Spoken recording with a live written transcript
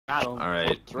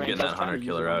Alright, I'm getting that hunter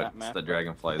killer out. It's the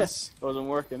dragonflies. Wasn't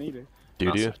working either.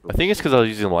 Dude, I think it's because I was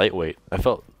using lightweight. I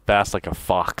felt fast like a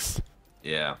fox.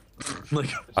 Yeah.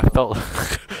 Like I felt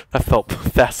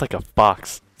fast like a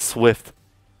fox. Swift.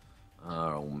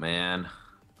 oh man.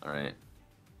 Alright.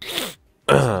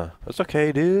 That's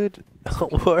okay, dude.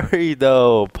 Don't worry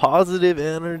though. Positive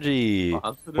energy.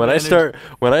 Positive when energy.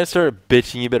 I start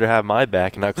bitching, you better have my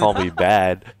back and not call me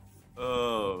bad.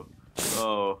 Oh.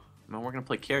 Oh. Man, we're gonna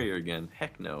play carrier again.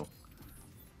 Heck no.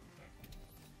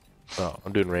 Oh,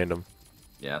 I'm doing random.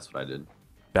 Yeah, that's what I did.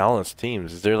 Balanced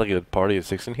teams. Is there like a party of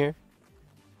 6 in here?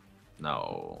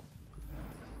 No.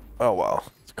 Oh wow,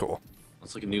 it's cool.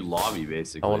 It's like a new lobby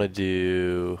basically. I want to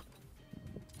do.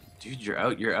 Dude, you're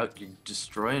out, you're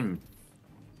destroying.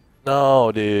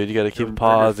 No, dude, you gotta keep it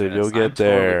positive. You'll get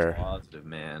there. Totally positive,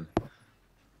 man.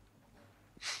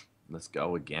 Let's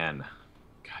go again.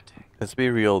 God dang. Let's be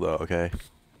real though, okay?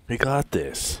 We got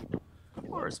this. Of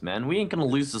course, man. We ain't gonna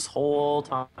lose this whole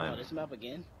time. Oh, this map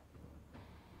again?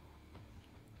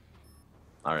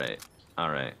 Alright,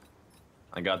 alright.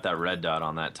 I got that red dot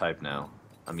on that type now.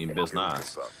 I mean,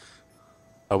 business.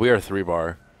 Oh, we are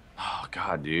 3-bar. Oh,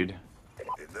 God, dude.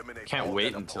 Can't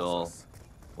wait until...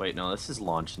 Wait, no, this is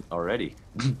launched already.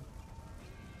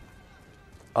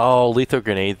 Oh, lethal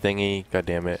grenade thingy. God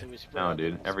damn it. No,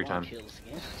 dude, every time.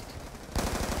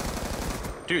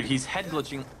 Dude, he's head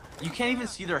glitching. You can't even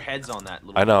see their heads on that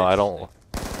little I know, glitch. I don't...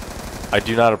 I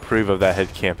do not approve of that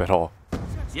head camp at all.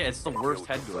 Yeah, it's the worst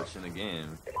head glitch in the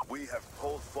game.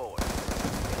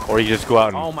 Or you just go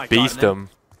out Oh and my beast God, them.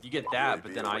 You get that,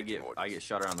 but then I get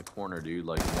shot around the corner, dude,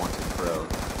 like wanted pro.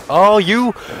 Oh,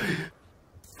 you...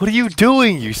 What are you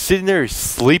doing? You sitting there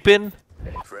sleeping?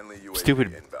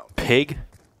 Stupid pig.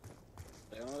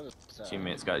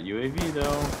 Teammates got UAV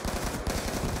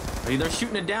though. Hey, they're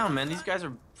shooting it down, man. These guys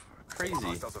are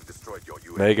crazy.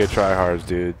 Mega tryhards,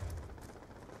 dude.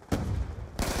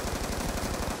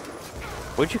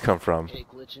 Where'd you come from?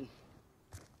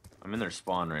 I'm in their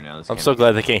spawn right now. I'm so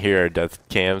glad they can't hear our death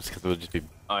cams because we'll just be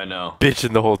I know.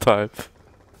 bitching the whole time.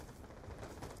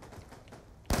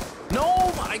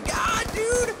 No, my God,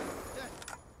 dude!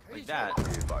 Like that.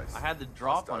 I had the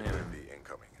drop on him.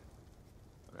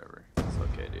 Whatever. It's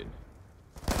okay, dude.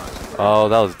 Oh,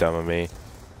 that was dumb of me.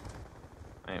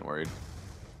 I ain't worried. Do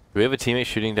we have a teammate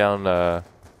shooting down, I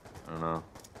don't know.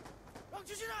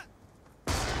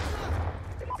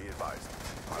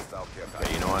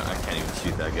 Okay, you know what? I can't even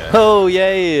shoot that guy. Oh,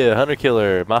 yay! Hunter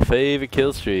killer. My favorite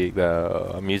kill streak,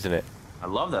 though. I'm using it. I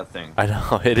love that thing. I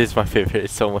know, it is my favorite.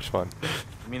 It's so much fun.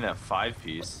 I mean that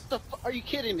 5-piece. What the are you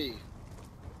kidding me?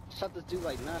 Shot this dude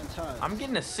like 9 times. I'm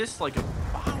getting assists like a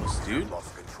boss, dude.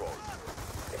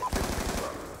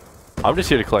 I'm just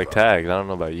here to collect tags. I don't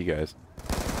know about you guys.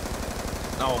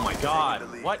 Oh my God!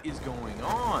 What is going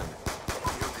on?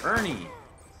 Ernie!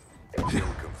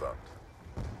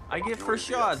 I get first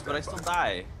shots, but I still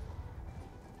die.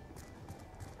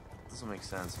 Doesn't make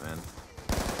sense, man.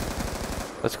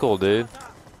 That's cool, dude.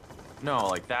 No,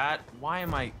 like that? Why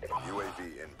am I...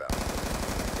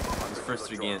 These first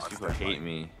 3 games, people hate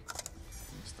me.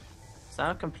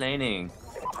 Stop complaining.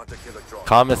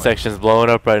 Comment section's blowing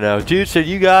up right now. Juicetra,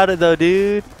 you got it though,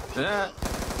 dude. I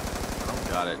don't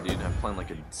got it, dude. I'm playing like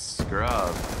a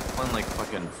scrub. I'm playing like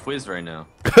fucking Fizz right now.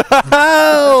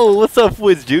 Oh, what's up,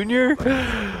 Wiz Jr.?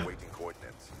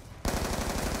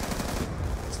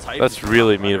 That's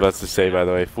really mean of us to say, by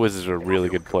the way. Fizz is a really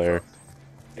good player.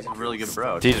 He's a really good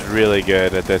bro. He's really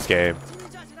good at this game.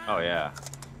 Oh, yeah.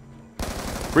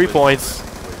 3 points.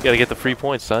 You gotta get the 3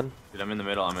 points, son. Dude, I'm in the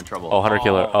middle. I'm in trouble. Oh, Hunter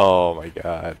killer. Oh my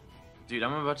God. Dude,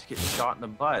 I'm about to get shot in the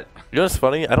butt. You know what's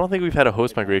funny? I don't think we've had a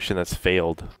host migration that's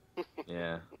failed.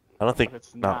 Yeah. I don't think,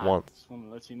 It's not once. Just want to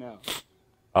let you know.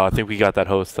 Oh, I think we got that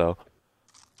host though.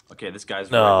 Okay, this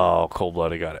guy's... No, Cold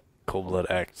Blood, I got it. Cold Blood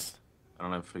X. I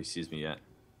don't know if he sees me yet.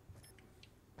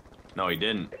 No, he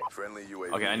didn't.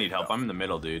 Okay, I need help. I'm in the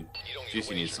middle, dude.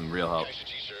 Juicy needs some real help.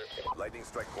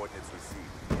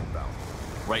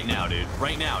 Right now, dude.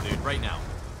 Right now, dude. Right now.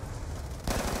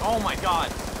 Oh my God.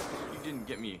 You didn't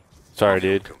get me. Sorry,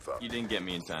 dude. You didn't get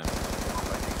me in time.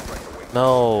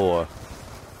 No.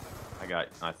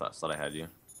 I thought I had you.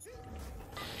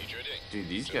 Dude,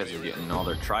 these guys are getting all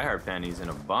their tryhard panties in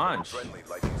a bunch.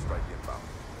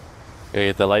 Yeah,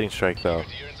 get the lightning strike though.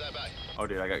 Oh,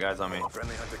 dude, I got guys on me.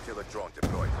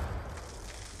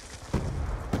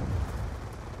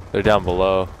 They're down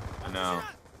below. I know.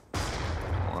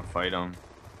 I want to fight them.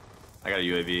 I got a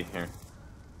UAV here.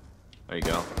 There you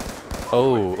go.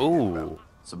 Oh, ooh.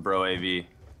 It's a bro AV.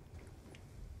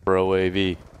 Bro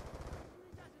AV.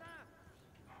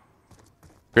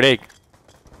 Grenade.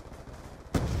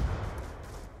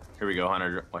 Here we go,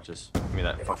 Hunter. Watch this. Give me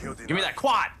that fucking. Give me that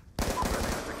quad!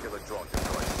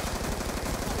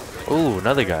 Ooh,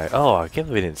 another guy. Oh, I can't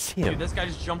believe we didn't see him. Dude, this guy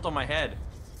just jumped on my head.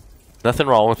 Nothing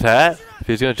wrong with that. If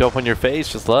he's gonna jump on your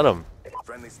face, just let him.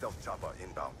 Oh,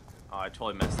 I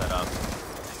totally messed that up.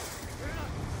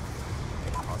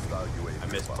 I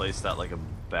misplaced that like a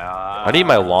bad. I need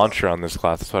my launcher on this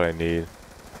class. That's what I need.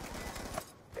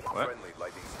 What?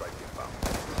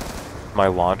 My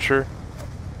launcher?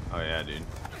 Oh yeah, dude.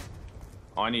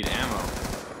 Oh, I need ammo.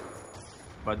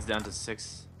 Bud's down to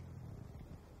 6.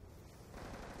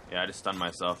 Yeah, I just stunned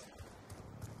myself.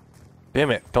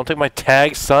 Damn it! Don't take my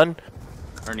tag, son.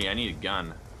 Ernie, I need a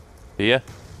gun. Do ya?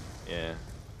 Yeah.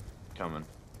 Coming.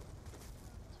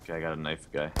 Okay, I got a knife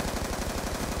guy.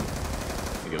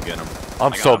 Let me go get him.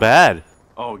 I'm so bad.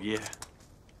 Oh, yeah.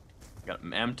 Got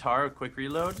MTAR, quick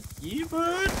reload. Yeah,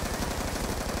 bud.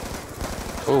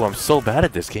 Oh, I'm so bad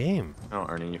at this game. No,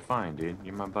 Ernie, you're fine, dude.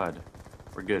 You're my bud.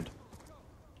 We're good.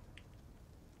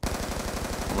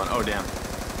 Hold on. Oh, damn.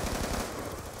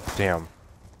 Damn.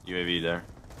 UAV there.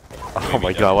 Oh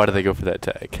my god, why did they go for that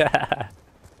tag?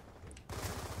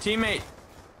 Teammate!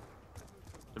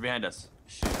 They're behind us.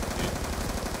 Shoot, dude.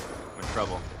 I'm in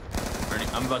trouble. Ernie,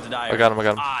 I'm about to die. I got him, I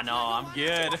got him. Ah, no, I'm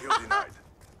good.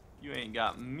 You ain't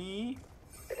got me.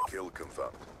 Kill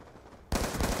confirmed.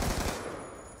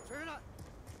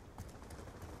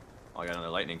 Oh, I got another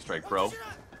lightning strike, bro.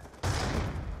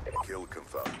 Kill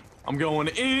confirmed. I'm going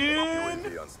in.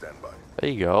 UAV on standby. There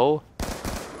you go.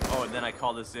 Oh, and then I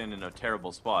call this in a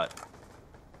terrible spot.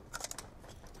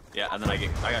 Yeah, and then I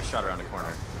got shot around the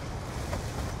corner.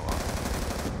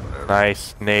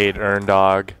 Nice nade, Earn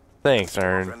dog. Thanks,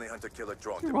 Earn. Friendly hunter killer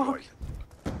drone deployed.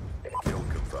 Kill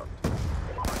confirmed.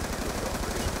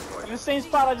 In the same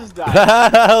spot I just died.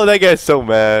 Oh, that guy's so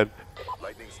mad.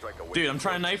 Lightning strike away. Dude, I'm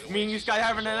trying to knife me and this guy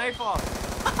having a knife off.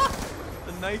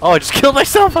 The knife. Oh, I just killed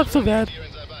myself. I'm so bad.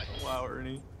 Wow,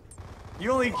 Ernie.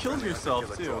 You only killed yourself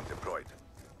Killer too. drone deployed.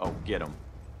 Oh, get him.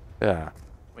 Yeah.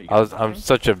 What, you got I'm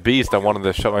such a beast. I wanted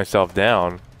to shut myself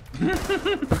down.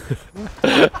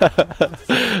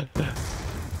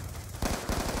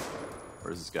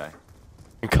 Where's this guy?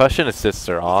 Concussion assists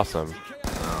are awesome.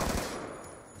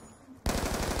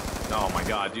 Oh my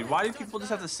god, dude. Why do people just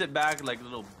have to sit back like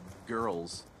little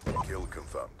girls? Kill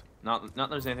confirmed. Not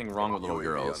there's anything wrong with little UAV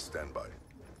on girls. standby.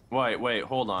 Wait,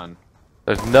 hold on.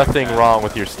 There's nothing wrong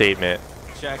with your statement.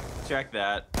 Check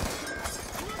that.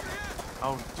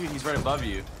 Oh, dude, he's right above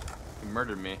you. He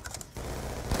murdered me.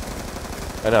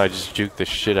 I know, I just juked the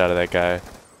shit out of that guy.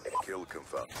 Kill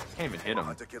confirmed. Can't even hit him.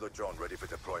 Hunter killer drone ready for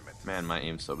deployment. Man, my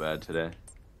aim's so bad today.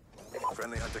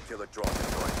 Friendly hunter killer drone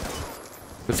deployed.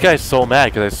 This guy's so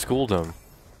mad because I schooled him.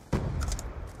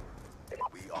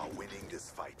 We are winning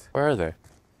this fight. Where are they?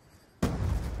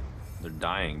 They're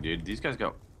dying, dude. These guys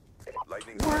go.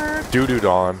 Lightning Doo-doo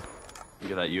on.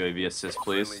 Get that UAV assist,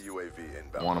 please. friendly UAV I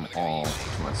inbound. want them all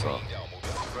to myself.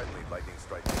 Friendly lightning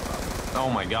strike inbound. Oh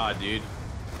my god, dude.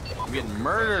 I'm getting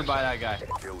murdered by that guy.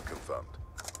 Kill confirmed.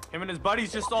 Him and his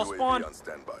buddies just all UAV spawned. on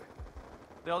standby.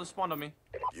 They all just spawned on me.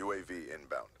 UAV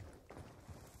inbound.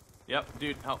 Yep,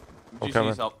 dude, help. I'm Juice coming.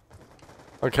 needs help.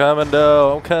 I'm coming,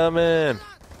 though. I'm coming.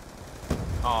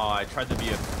 Oh, I tried to be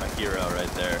a hero right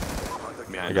there.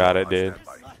 I got it, dude.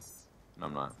 No,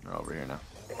 I'm not. They're over here now.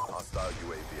 Hostile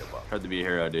UAV above. Tried to be a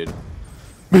hero, dude.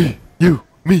 Me, you,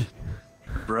 me.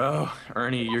 Bro,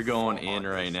 Ernie, you're going in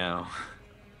right now.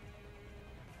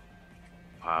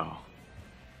 Wow.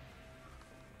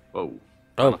 Whoa.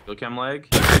 Oh. Kill cam leg?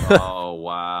 Oh,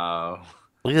 wow.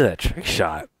 Look at that trick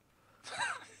shot.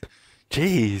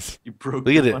 Jeez. You broke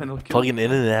Look at the final it. kill Plugging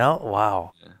in and out.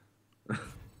 Wow.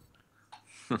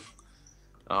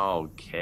 Okay.